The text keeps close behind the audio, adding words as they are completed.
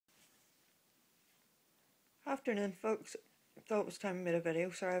Afternoon, folks. Thought it was time I made a video.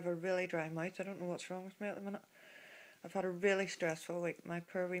 Sorry, I have a really dry mouth. I don't know what's wrong with me at the minute. I've had a really stressful week. My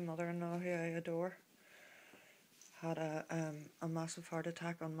poor wee mother-in-law, who I adore, had a massive heart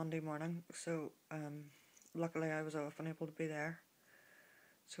attack on Monday morning. So luckily I was off and able to be there.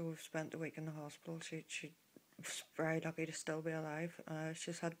 So we've spent the week in the hospital. She was very lucky to still be alive.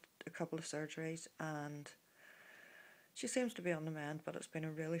 She's had a couple of surgeries and she seems to be on the mend, but it's been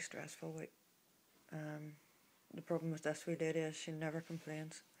a really stressful week. The problem with this wee lady is she never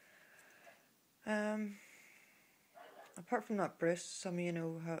complains. Apart from that, Bruce, some of you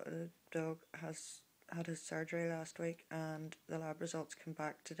know how the dog has had his surgery last week and the lab results came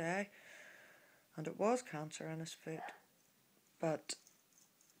back today and it was cancer in his foot, but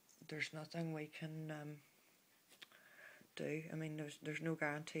there's nothing we can do. I mean, there's no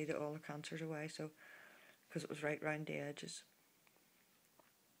guarantee that all the cancer's away, so because it was right round the edges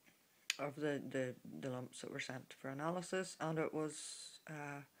of the lumps that were sent for analysis, and it was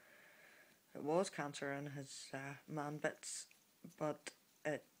cancer in his man bits, but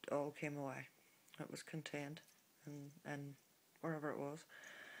it all came away. It was contained in wherever it was.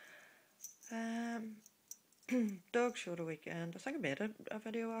 Dog show the weekend. I think I made a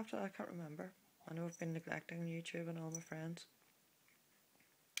video after that. I can't remember. I know I've been neglecting YouTube and all my friends.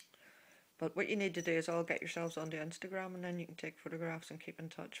 But what you need to do is all get yourselves onto Instagram, and then you can take photographs and keep in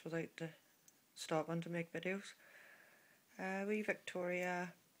touch without stopping to make videos. Wee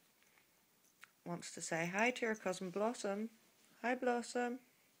Victoria wants to say hi to her cousin Blossom. Hi Blossom.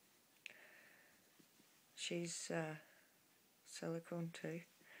 She's silicone too.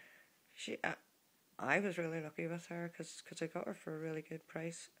 I was really lucky with her because I got her for a really good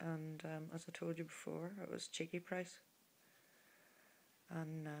price, and as I told you before, it was cheeky price.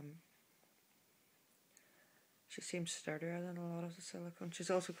 And she seems sturdier than a lot of the silicone. She's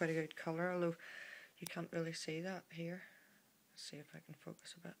also quite a good colour, although you can't really see that here. Let's see if I can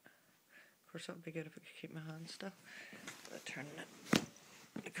focus a bit. Of course, that would be good if I could keep my hand still. Turning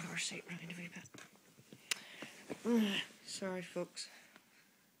the car seat round a wee bit. Sorry, folks.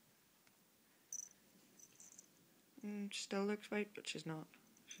 Still looks white, but she's not.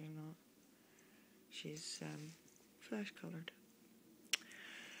 She's not. She's flesh coloured.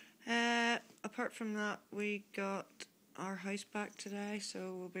 Apart from that, we got our house back today,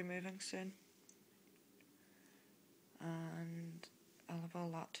 so we'll be moving soon. And I'll have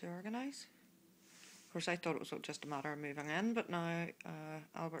all that to organise. Of course, I thought it was just a matter of moving in, but now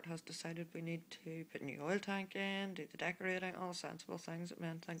Albert has decided we need to put a new oil tank in, do the decorating, all sensible things that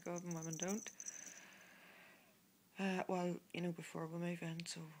men think of and women don't. Well, you know, before we move in,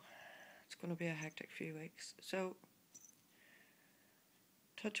 so it's going to be a hectic few weeks. So,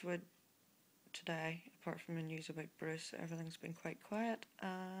 touch wood, today, apart from the news about Bruce, everything's been quite quiet,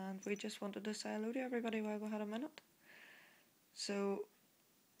 and we just wanted to say hello to everybody while we had a minute. So,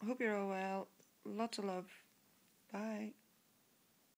 hope you're all well. Lots of love. Bye.